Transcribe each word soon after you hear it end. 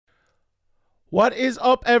What is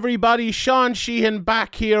up, everybody? Sean Sheehan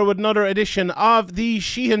back here with another edition of the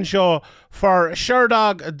Sheehan Show for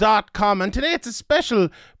Sherdog.com, and today it's a special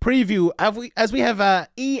preview as we have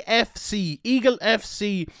EFC, Eagle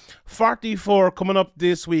FC 44 coming up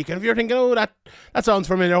this week. And if you're thinking, oh, that sounds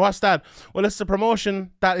familiar, what's that? Well, it's a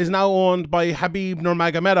promotion that is now owned by Khabib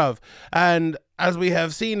Nurmagomedov, and as we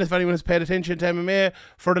have seen, if anyone has paid attention to MMA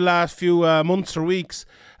for the last few months or weeks,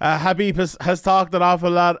 Khabib has talked an awful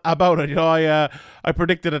lot about it. You know, I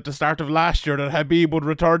predicted at the start of last year that Khabib would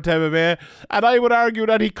return to MMA, and I would argue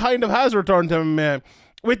that he kind of has returned to MMA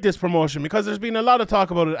with this promotion, because there's been a lot of talk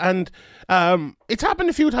about it, and it's happened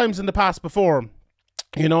a few times in the past before.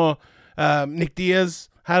 You know, Nick Diaz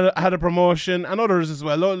had a promotion, and others as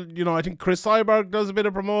well. You know, I think Chris Cyborg does a bit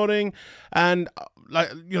of promoting, and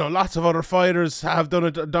lots of other fighters have done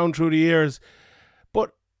it down through the years.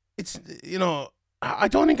 But it's, I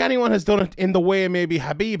don't think anyone has done it in the way maybe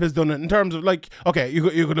Khabib has done it, in terms of, like, okay, you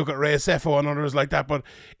could look at Ray Sefo and others like that, but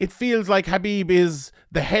it feels like Khabib is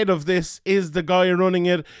the head of this, is the guy running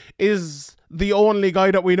it, is the only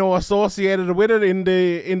guy that we know associated with it in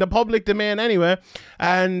the public domain anyway,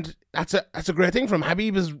 and that's a great thing for him.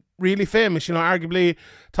 Khabib is really famous, arguably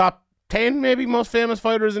top 10 maybe most famous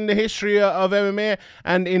fighters in the history of MMA,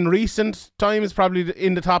 and in recent times probably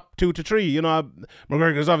in the top 2 to 3.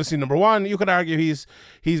 McGregor's obviously number 1. You could argue he's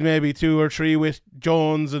maybe 2 or 3 with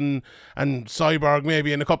Jones and Cyborg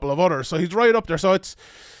maybe, and a couple of others, so he's right up there. So it's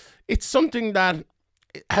something that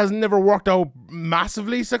has never worked out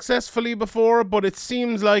massively successfully before, but it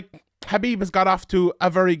seems like Khabib has got off to a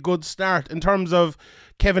very good start. In terms of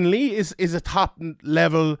Kevin Lee is a top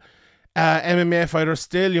level MMA fighter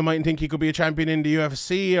still. You might think he could be a champion in the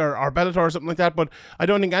UFC or Bellator or something like that, but I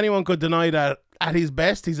don't think anyone could deny that at his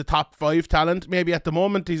best he's a top 5 talent. Maybe at the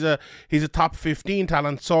moment he's a top 15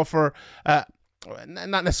 talent. So for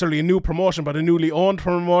not necessarily a new promotion, but a newly owned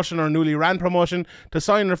promotion or newly ran promotion, to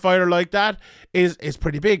sign a fighter like that is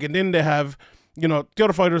pretty big. And then they have, the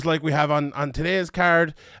other fighters like we have on today's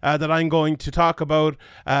card that I'm going to talk about,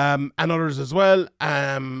 and others as well,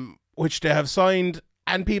 which they have signed,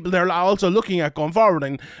 and people they're also looking at going forward.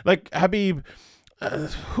 And like Khabib,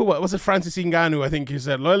 who was it? Francis Ngannou, I think he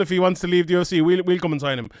said, well, if he wants to leave the UFC, we'll come and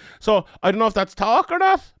sign him. So I don't know if that's talk or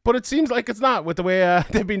not, but it seems like it's not, with the way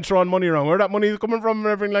they've been throwing money around, where that money is coming from and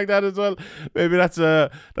everything like that as well. Maybe that's a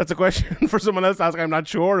question for someone else to ask. I'm not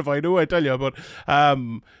sure. If I do, I tell you. But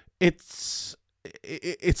it's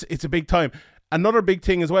a big time. Another big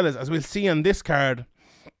thing as well is, as we'll see on this card,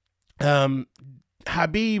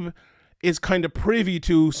 Khabib is kind of privy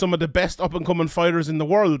to some of the best up-and-coming fighters in the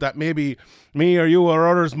world that maybe me or you or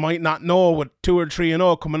others might not know, with 2 or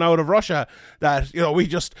 3-0 coming out of Russia, that,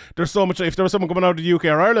 there's so much. If there was someone coming out of the UK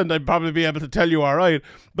or Ireland, I'd probably be able to tell you, all right,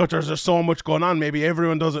 but there's just so much going on. Maybe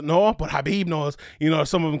everyone doesn't know, but Khabib knows,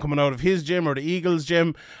 some of them coming out of his gym or the Eagles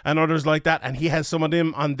gym and others like that, and he has some of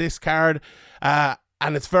them on this card,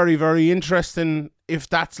 and it's very, very interesting if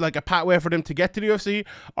that's like a pathway for them to get to the UFC,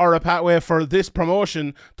 or a pathway for this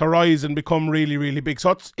promotion to rise and become really, really big.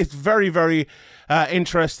 So it's very, very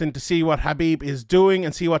interesting to see what Khabib is doing,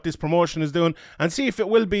 and see what this promotion is doing, and see if it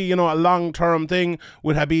will be, a long-term thing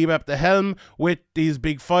with Khabib at the helm with these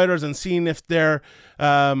big fighters, and seeing if their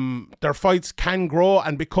fights can grow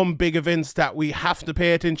and become big events that we have to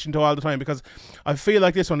pay attention to all the time. Because I feel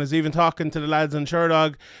like this one is, even talking to the lads on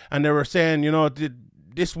Sherdog, and they were saying,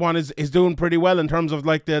 this one is doing pretty well in terms of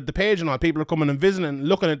like the page and all. People are coming and visiting and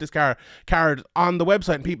looking at this card on the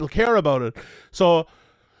website, and people care about it. So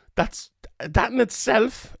that in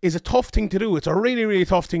itself is a tough thing to do. It's a really, really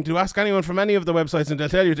tough thing to do. Ask anyone from any of the websites and they'll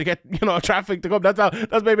tell you to get traffic to come.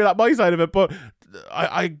 That's maybe not my side of it, but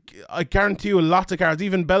I guarantee you lots of cards,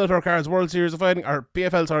 even Bellator cards, World Series of Fighting, or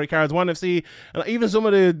PFL cards, 1FC, and even some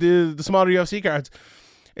of the smaller UFC cards.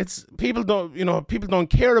 It's people don't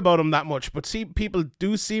care about them that much, but people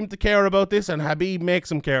do seem to care about this, and Khabib makes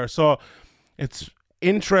them care. So it's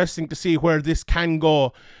interesting to see where this can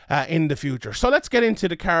go in the future. So let's get into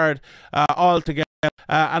the card altogether.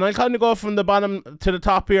 And I'll kind of go from the bottom to the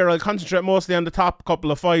top here. I'll concentrate mostly on the top couple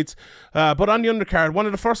of fights. But on the undercard, one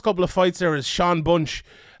of the first couple of fights there is Sean Bunch.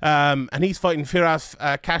 And he's fighting Firas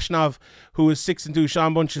Kharitonov, who is 6-2.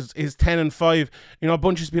 Sean Bunch is 10-5.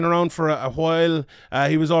 Bunch has been around for a while.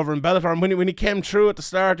 He was over in Bellator, and when he came through at the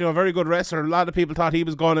start, very good wrestler. A lot of people thought he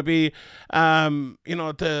was going to be, a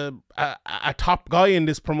top guy in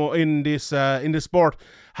this sport.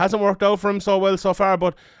 Hasn't worked out for him so well so far,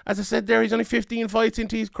 but as I said there, he's only 15 fights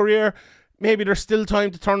into his career. maybe there's still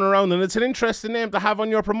time to turn around, and it's an interesting name to have on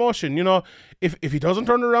your promotion. You know, if he doesn't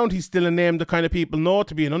turn around, he's still a name the kind of people know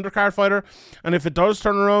to be an undercard fighter, and if it does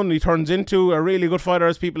turn around and he turns into a really good fighter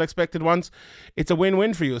as people expected once, it's a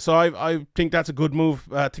win-win for you. So I think that's a good move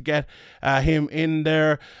to get him in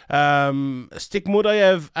there. Stik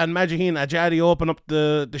Mudayev and Majihin Ajadi open up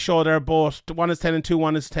the show there. Both one is 10-2,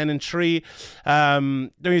 one is 10-3.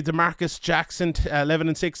 Then we have DeMarcus Jackson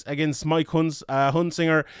 11-6 against Mike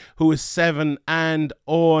Hunsinger, who is 7-0 and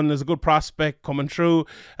is a good prospect coming through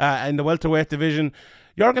in the welterweight division.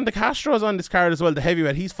 Jorgen De Castro is on this card as well, the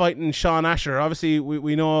heavyweight. He's fighting Sean Asher. Obviously,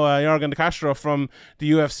 we know Jorgen De Castro from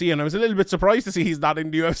the UFC, and I was a little bit surprised to see he's not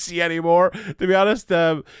in the UFC anymore, to be honest.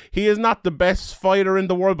 He is not the best fighter in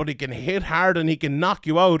the world, but he can hit hard and he can knock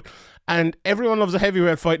you out. And everyone loves a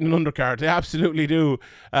heavyweight fighting an undercard. They absolutely do.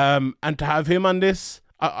 And to have him on this,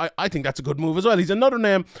 I think that's a good move as well. He's another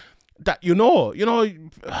name that you know,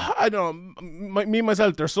 I don't know, me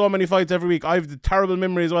myself, there's so many fights every week. I have the terrible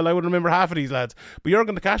memory as well. I would remember half of these lads. But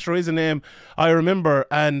Jorgen De Castro is a name I remember,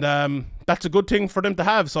 and that's a good thing for them to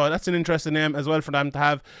have. So that's an interesting name as well for them to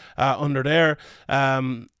have under there.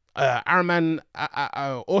 Arman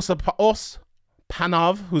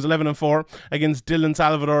Ospanov, who's 11-4, against Dylan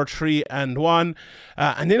Salvador, 3-1.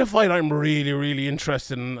 And in a fight I'm really, really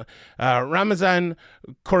interested in, Ramazan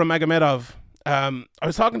Kuramagomedov. I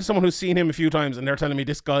was talking to someone who's seen him a few times, and they're telling me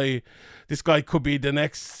this guy could be the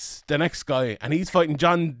next guy, and he's fighting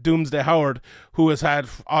John Doomsday Howard, who has had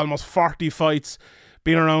almost 40 fights,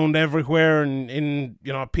 been around everywhere, and in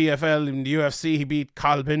PFL, in the UFC, he beat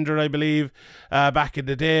Carl Binder, I believe, back in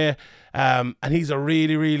the day, and he's a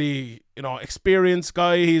really, really experienced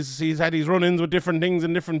guy. He's had his run-ins with different things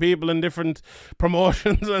and different people and different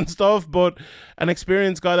promotions and stuff, but an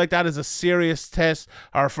experienced guy like that is a serious test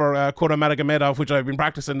for Kuramagomedov, which I've been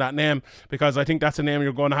practicing that name because I think that's a name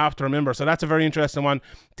you're going to have to remember. So that's a very interesting one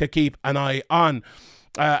to keep an eye on.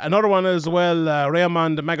 Another one as well,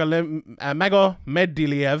 Raymond Magomedliev,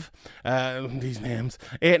 these names,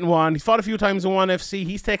 8-1. He's fought a few times in ONE FC.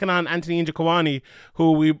 He's taken on Anthony Njokuani,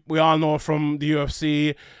 who we all know from the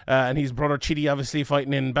UFC, and his brother Chidi obviously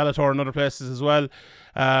fighting in Bellator and other places as well.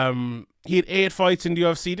 He had 8 fights in the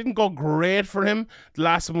UFC. Didn't go great for him. The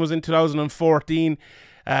last one was in 2014.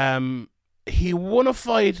 He won a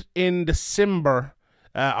fight in December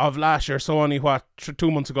of last year, so only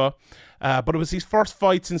 2 months ago. But it was his first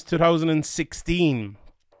fight since 2016.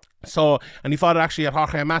 So, and he fought actually at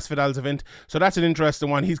Jorge Masvidal's event. So that's an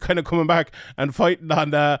interesting one. He's kind of coming back and fighting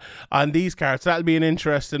on these cards. So that'll be an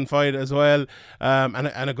interesting fight as well.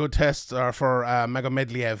 And a good test for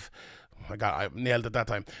Magomedliev. Oh my God, I nailed it that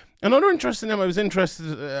time. Another interesting name I was interested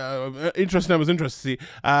to see,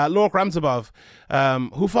 Lok Ramzabov,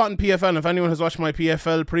 who fought in PFL. And if anyone has watched my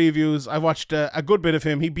PFL previews, I watched a good bit of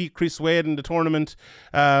him. He beat Chris Wade in the tournament.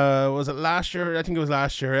 Was it last year? I think it was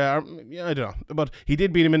last year. Yeah, I don't know. But he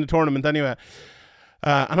did beat him in the tournament anyway.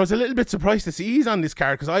 And I was a little bit surprised to see he's on this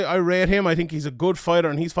card because I rate him. I think he's a good fighter,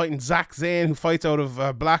 and he's fighting Zach Zane, who fights out of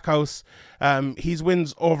Blackhouse. He's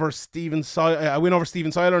wins over Stephen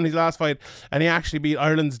Seiler in his last fight, and he actually beat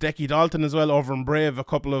Ireland's Decky Dalton as well over in Brave a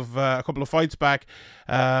couple of fights back.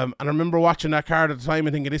 And I remember watching that card at the time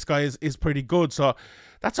and thinking this guy is pretty good. So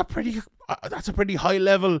that's a pretty high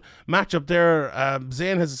level matchup there.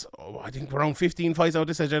 Zane has I think around 15 fights out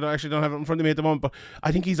this stage. I actually don't have it in front of me at the moment, but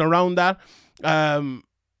I think he's around that. And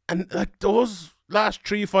like those last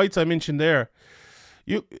 3 fights I mentioned there,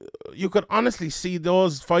 you could honestly see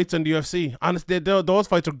those fights in the UFC. Honestly, those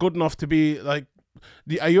fights are good enough to be like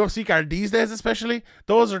a UFC card these days, especially.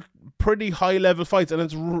 Those are pretty high level fights,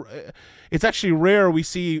 and it's actually rare we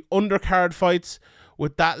see undercard fights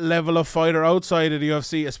with that level of fighter outside of the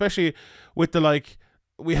UFC, especially with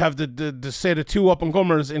we have the 2 up and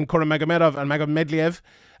comers in Kuramagomedov and Magomedliev,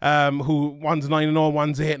 who one's 9-0,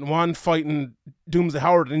 one's 8-1, fighting Doomsday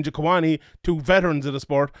Howard and Njokuani, 2 veterans of the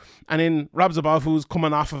sport, and in Ramzabov, who's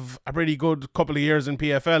coming off of a pretty good couple of years in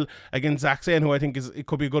PFL against Zach Zane, who I think it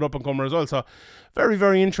could be a good up and comer as well. So very,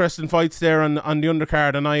 very interesting fights there on the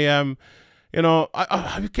undercard, and I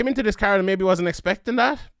came into this card and maybe wasn't expecting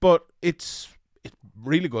that, but it's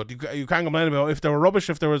really good. You can't complain about it. If they were rubbish,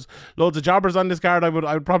 if there was loads of jobbers on this card, I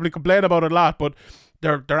would probably complain about it a lot, but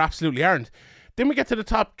there absolutely aren't. Then we get to the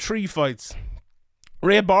top 3 fights.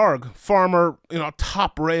 Ray Borg, former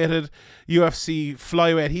top rated UFC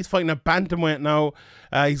flyweight, he's fighting a bantamweight now.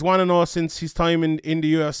 He's 1-0 since his time in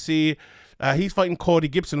the UFC. He's fighting Cody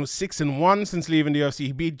Gibson, who's 6-1 since leaving the UFC.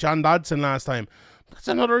 He beat John Dodson last time. That's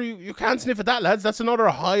another, you can't sniff at that, lads. That's another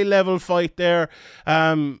high level fight there.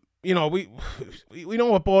 We know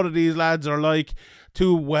what both of these lads are like.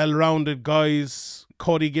 2 well-rounded guys.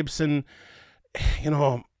 Cody Gibson you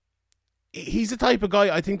know, he's the type of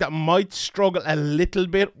guy I think that might struggle a little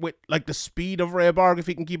bit with like the speed of Ray Borg if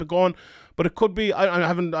he can keep it going. But it could be,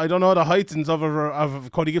 I don't know the heights and stuff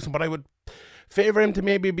of Cody Gibson, but I would favour him to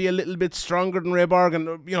maybe be a little bit stronger than Ray Borg.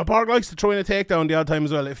 And, you know, Borg likes to throw in a takedown the odd time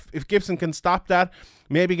as well. If Gibson can stop that,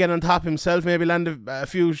 maybe get on top himself, maybe land a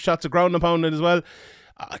few shots of ground and pounding as well,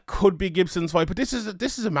 could be Gibson's fight. But this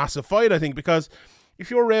is a massive fight, I think, because if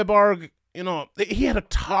you're Ray Borg, you know, he had a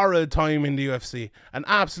torrid time in the UFC, an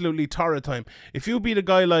absolutely torrid time. If you beat a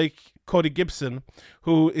guy like Cody Gibson,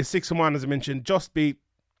 who is 6-1, as I mentioned, just beat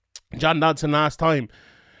John Dodson last time,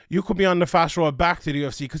 you could be on the fast road back to the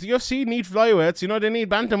UFC, because the UFC need flyweights, you know, they need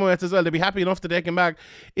bantamweights as well. They'd be happy enough to take him back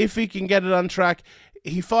if he can get it on track.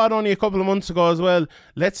 He fought only a couple of months ago as well.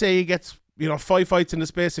 Let's say he gets, you know, 5 fights in the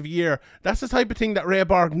space of a year. That's the type of thing that Ray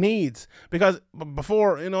Borg needs, because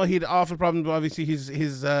before, you know, he had awful problems. Obviously,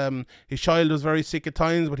 his child was very sick at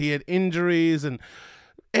times, but he had injuries and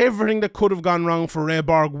everything that could have gone wrong for Ray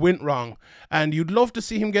Borg went wrong. And you'd love to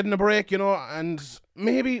see him getting a break, you know, and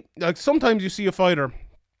maybe, like, sometimes you see a fighter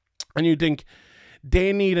and you think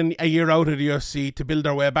they need a year out of the UFC to build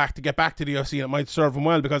their way back, to get back to the UFC, and it might serve them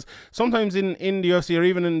well, because sometimes in the UFC or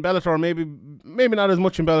even in Bellator, maybe not as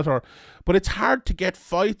much in Bellator, but it's hard to get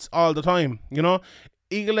fights all the time, you know.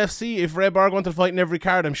 Eagle FC, if Ray Borg wanted to fight in every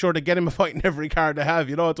card, I'm sure they get him a fight in every card they have,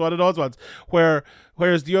 you know. It's one of those ones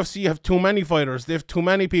whereas the UFC have too many fighters, they have too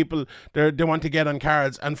many people they want to get on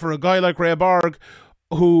cards, and for a guy like Ray Borg,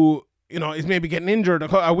 who, you know, is maybe getting injured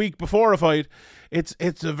a week before a fight, it's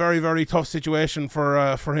a very, very tough situation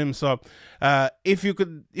for him. So if you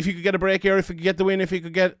could get a break here, if you could get the win, if he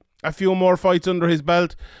could get a few more fights under his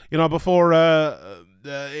belt, you know, before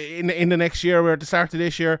in the next year, we're at the start of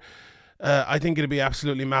this year, I think it'd be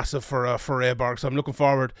absolutely massive for Ray Borg. So I'm looking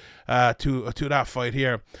forward to that fight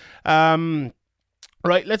here.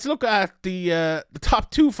 Right, let's look at the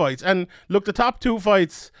top 2 fights. And look, the top 2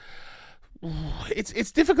 fights,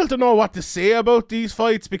 it's difficult to know what to say about these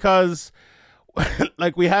fights, because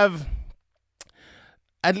like, we have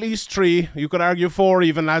at least 3, you could argue 4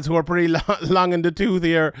 even, lads who are pretty long in the tooth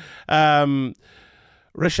here. Rashad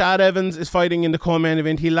Evans is fighting in the co-main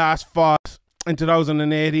event. He last fought in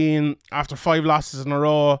 2018 after 5 losses in a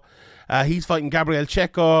row. He's fighting Gabriel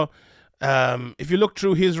Checo. If you look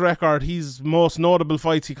through his record, his most notable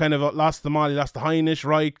fights, he kind of lost them all. He lost to Heinisch,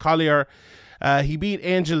 Wright, Collier. He beat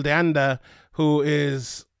Angel Deanda, who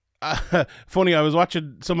is funny. I was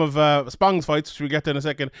watching some of Spong's fights, which we'll get to in a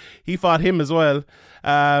second. He fought him as well.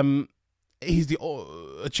 He's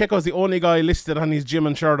Checo's the only guy listed on his gym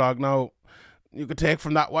and Sherdog. Now, you could take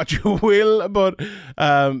from that what you will, but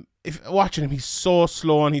if watching him, he's so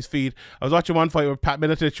slow on his feet. I was watching one fight where Pat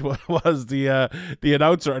Miletich was the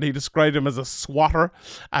announcer, and he described him as a swatter,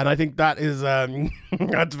 and I think that is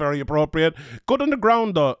that's very appropriate. Good on the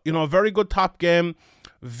ground though, you know, very good top game,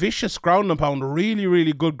 vicious ground and pound, really,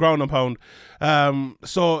 really good ground and pound.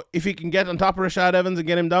 So if he can get on top of Rashad Evans and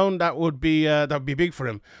get him down, that would be big for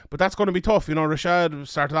him. But that's going to be tough. You know, Rashad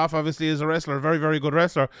started off obviously as a wrestler, a very, very good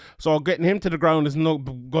wrestler. So getting him to the ground is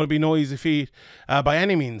going to be no easy feat by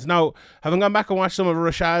any means. Now, having gone back and watched some of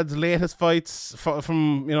Rashad's latest fights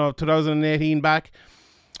from, you know, 2018 back,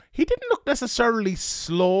 he didn't look necessarily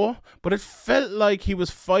slow, but it felt like he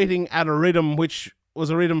was fighting at a rhythm which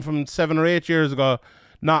was a rhythm from 7 or 8 years ago,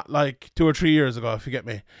 not like 2 or 3 years ago, if you get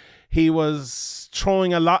me. He was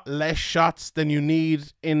throwing a lot less shots than you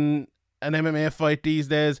need in an MMA fight these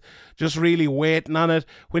days, just really waiting on it.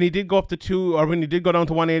 When he did go up to when he did go down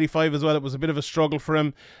to 185 as well, it was a bit of a struggle for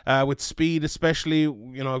him with speed, especially,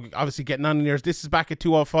 you know, obviously getting on in years. This is back at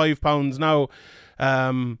 205 pounds now.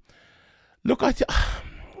 Look,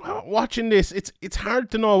 watching this, it's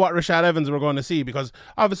hard to know what Rashad Evans we're going to see, because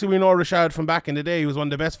obviously we know Rashad from back in the day. He was one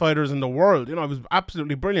of the best fighters in the world. You know, he was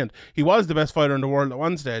absolutely brilliant. He was the best fighter in the world at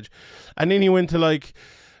one stage, and then he went to, like,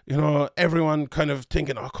 you know, everyone kind of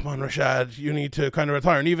thinking, oh, come on, Rashad, you need to kind of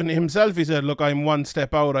retire. And even himself, he said, look, I'm one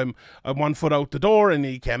step out, I'm 1 foot out the door, and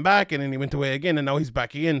he came back, and then he went away again, and now he's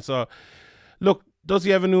back again. So look, does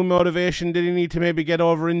he have a new motivation? Did he need to maybe get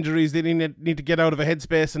over injuries? Did he need to get out of a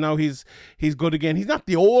headspace, and now he's good again? He's not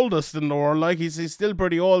the oldest in the world, like, he's still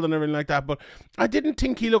pretty old and everything like that, but I didn't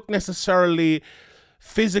think he looked necessarily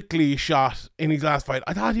physically shot in his last fight.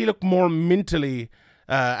 I thought he looked more mentally,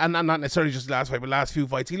 and not necessarily just last fight, but last few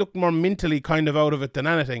fights, he looked more mentally kind of out of it than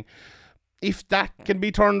anything. If that can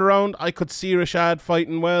be turned around, I could see Rashad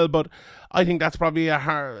fighting well, but I think that's probably a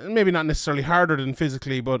hard, maybe not necessarily harder than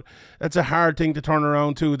physically, but that's a hard thing to turn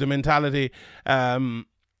around too, the mentality. I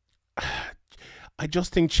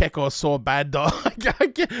just think Checo is so bad though.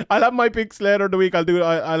 I'll have my picks later in the week.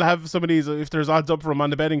 I'll have some of these if there's odds up for him on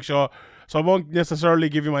the betting show. so I won't necessarily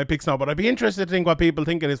give you my picks now, but I'd be interested to think what people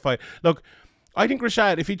think of this fight. Look, I think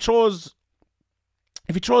Rashad, if he throws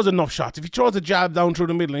enough shots, if he throws a jab down through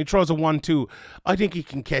the middle and he throws a 1-2, I think he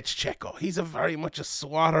can catch Checo. He's very much a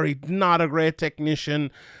swatter. He's not a great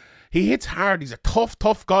technician. He hits hard. He's a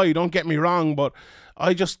tough guy, don't get me wrong, but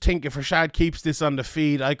I just think if Rashad keeps this on the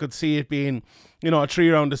feed, I could see it being, a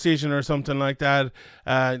 3-round decision or something like that.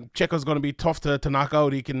 Checo's going to be tough to knock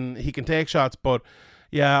out. He can take shots, but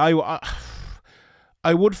yeah,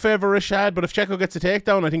 I would favour Rashad, but if Checo gets a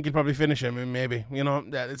takedown, I think he'll probably finish him, maybe.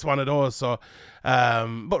 It's one of those. So,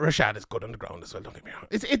 but Rashad is good on the ground as well, don't get me wrong.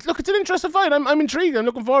 Look, it's an interesting fight. I'm intrigued. I'm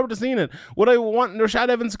looking forward to seeing it. Would I want Rashad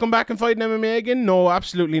Evans to come back and fight in MMA again? No,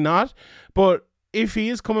 absolutely not. But if he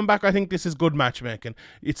is coming back, I think this is good matchmaking.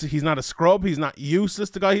 He's not a scrub. He's not useless,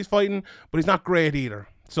 the guy he's fighting, but he's not great either.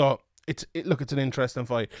 So, it's an interesting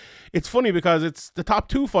fight. It's funny because it's the top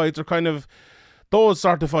 2 fights are kind of those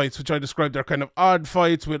sort of fights, which I described, they're kind of odd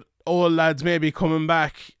fights with old lads maybe coming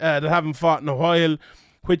back that haven't fought in a while,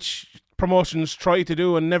 which promotions try to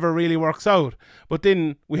do and never really works out. But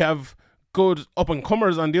then we have good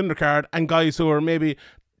up-and-comers on the undercard and guys who are maybe,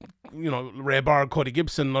 Ray Borg, Cody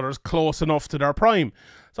Gibson, others close enough to their prime.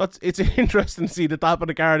 So it's interesting to see the top of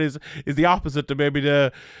the card is the opposite to maybe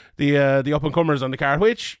the up-and-comers on the card,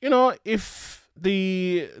 which, if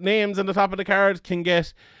the names on the top of the card can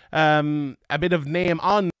get a bit of name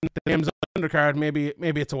on the names on the undercard, maybe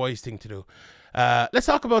it's a wise thing to do. Let's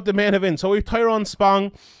talk about the main event. So we've Tyrone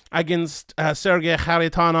Spong against Sergey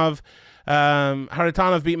Kharitonov.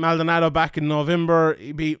 Kharitonov beat Maldonado back in November.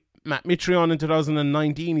 He beat Matt Mitrione in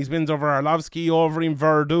 2019. He's wins over Arlovsky, over in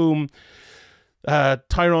Verdum.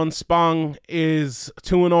 Tyrone Spong is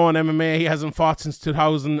 2-0 in MMA. He hasn't fought since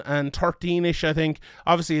 2013-ish, I think.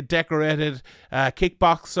 Obviously a decorated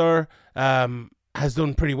kickboxer. Has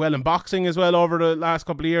done pretty well in boxing as well over the last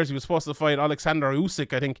couple of years. He was supposed to fight Alexander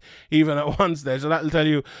Usyk, I think, even at one stage. So that'll tell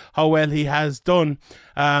you how well he has done.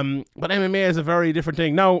 But MMA is a very different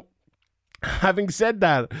thing. Now, having said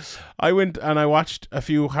that, I went and I watched a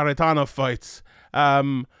few Kharitonov fights.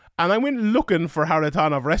 And I went looking for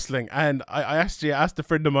Kharitonov wrestling. And I actually asked a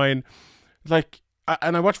friend of mine,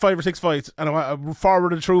 and I watched 5 or 6 fights, and I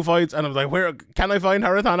forwarded through fights, and I was like, where can I find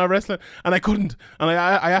Kharitonov wrestling? And I couldn't. And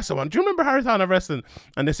I asked someone, do you remember Kharitonov wrestling?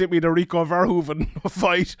 And they sent me the Rico Verhoeven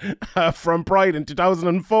fight from Pride in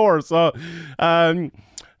 2004. So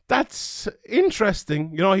that's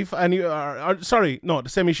interesting. The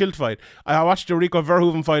semi-shield fight. I watched the Rico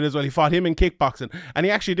Verhoeven fight as well. He fought him in kickboxing, and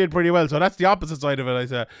he actually did pretty well. So that's the opposite side of it, I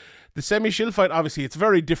say. The semi-shield fight, obviously, it's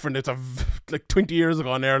very different. It's like 20 years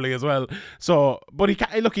ago nearly as well. So, but he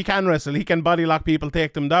can wrestle. He can body lock people,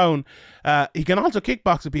 take them down. He can also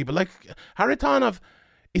kickbox with people. Like, Kharitonov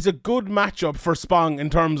is a good matchup for Spong in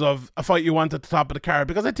terms of a fight you want at the top of the card,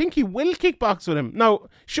 because I think he will kickbox with him. Now,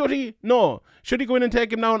 should he? No. Should he go in and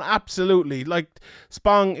take him down? Absolutely. Like,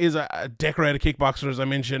 Spong is a decorated kickboxer, as I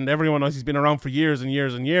mentioned. Everyone knows he's been around for years and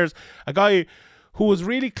years and years. A guy who was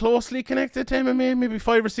really closely connected to MMA maybe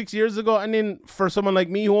 5 or 6 years ago, and then for someone like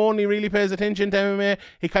me who only really pays attention to MMA,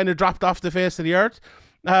 he kind of dropped off the face of the earth.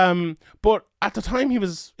 But at the time he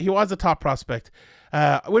was a top prospect.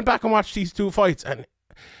 I went back and watched these 2 fights, and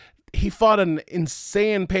he fought an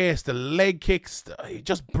insane pace, the leg kicks,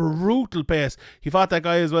 just brutal pace. He fought that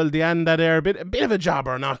guy as well, Deanda there, a bit of a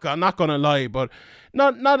jobber, not gonna lie, but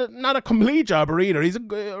not a complete jobber either. He's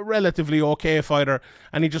a relatively okay fighter,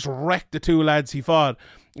 and he just wrecked the 2 lads he fought.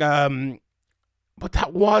 But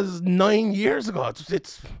that was 9 years ago.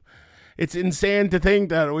 It's insane to think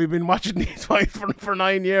that we've been watching these fights for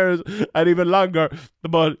 9 years and even longer.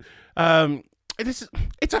 But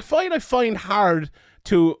it's a fight I find hard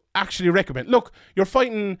to actually recommend. Look, you're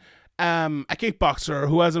fighting a kickboxer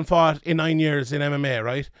who hasn't fought in 9 years in MMA,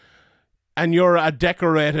 right? And you're a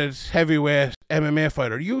decorated heavyweight MMA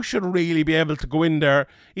fighter. You should really be able to go in there,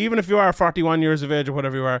 even if you are 41 years of age or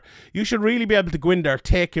whatever you are, you should really be able to go in there,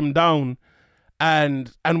 take him down,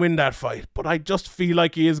 and win that fight. But I just feel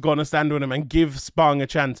like he is going to stand with him and give Spong a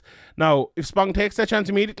chance. Now, if Spong takes that chance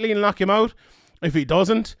immediately and knock him out, if he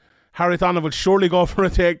doesn't, Kharitonov will surely go for a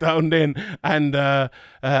takedown then and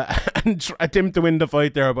attempt to win the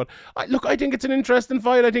fight there. But I think it's an interesting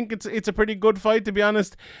fight. I think it's a pretty good fight, to be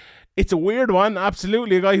honest. It's a weird one,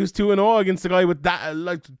 absolutely. A guy who's 2-0 against a guy with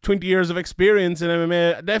that 20 years of experience in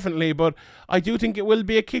MMA, definitely. But I do think it will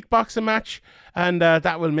be a kickboxing match, and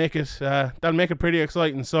that'll make it pretty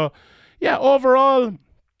exciting. So, yeah, overall,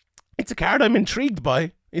 it's a card I'm intrigued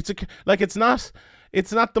by. It's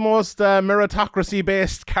not the most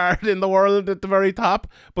meritocracy-based card in the world at the very top,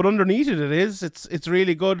 but underneath it is. It's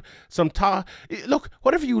really good. Look,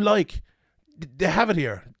 whatever you like, they have it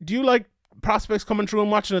here. Do you like prospects coming through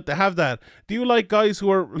and watching it, they have that. Do you like guys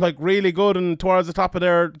who are like really good and towards the top of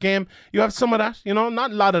their game? You have some of that, you know,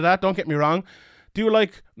 not a lot of that, don't get me wrong. Do you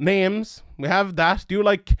like names? We have that. Do you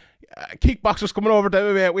like kickboxers coming over to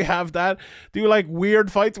MMA? We have that. Do you like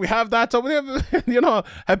weird fights? We have that. So we have, you know,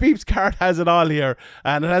 Habib's card has it all here,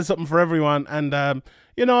 and it has something for everyone. And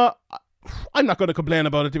you know, I'm not going to complain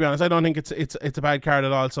about it, to be honest. I don't think it's a bad card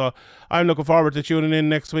at all. So I'm looking forward to tuning in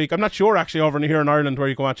next week. I'm not sure actually over here in Ireland where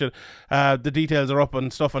you can watch it. The details are up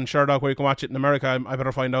and stuff on Sherdog where you can watch it. In America, I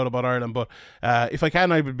better find out about Ireland. But if I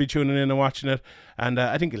can, I will be tuning in and watching it, and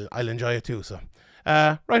I think I'll enjoy it too. So.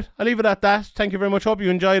 Right, I'll leave it at that. Thank you very much. Hope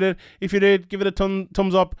you enjoyed it. If you did, give it a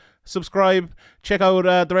thumbs up, subscribe, check out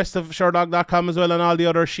the rest of Sherdog.com as well and all the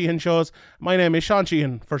other Sheehan shows. My name is Sean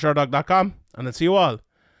Sheehan for Sherdog.com, and I'll see you all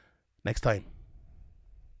next time.